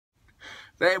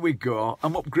There we go.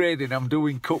 I'm upgrading. I'm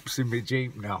doing cups in my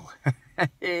Jeep now.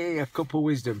 Hey, a cup of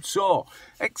wisdom. So,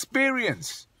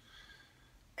 experience.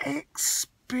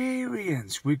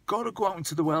 Experience. We've got to go out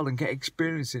into the world and get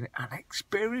experience in it. And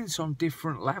experience on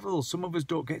different levels. Some of us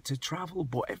don't get to travel,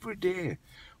 but every day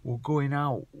we're going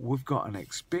out. We've got an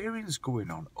experience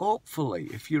going on. Hopefully,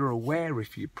 if you're aware,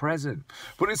 if you're present.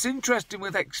 But it's interesting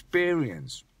with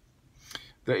experience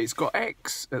that it's got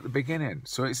X at the beginning.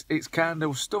 So it's kind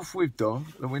of stuff we've done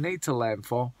that we need to learn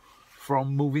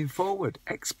from moving forward.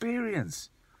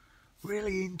 Experience.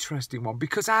 Really interesting one,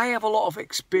 because I have a lot of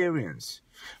experience.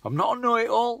 I'm not a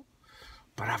know-it-all,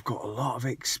 but I've got a lot of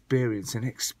experience, and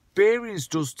experience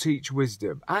does teach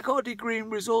wisdom. I got a degree in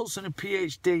results and a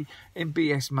PhD in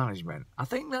BS management. I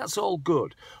think that's all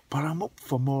good, but I'm up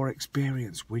for more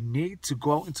experience. We need to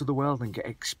go out into the world and get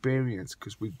experience,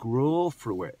 because we grow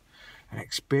through it, and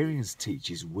experience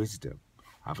teaches wisdom.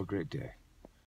 Have a great day.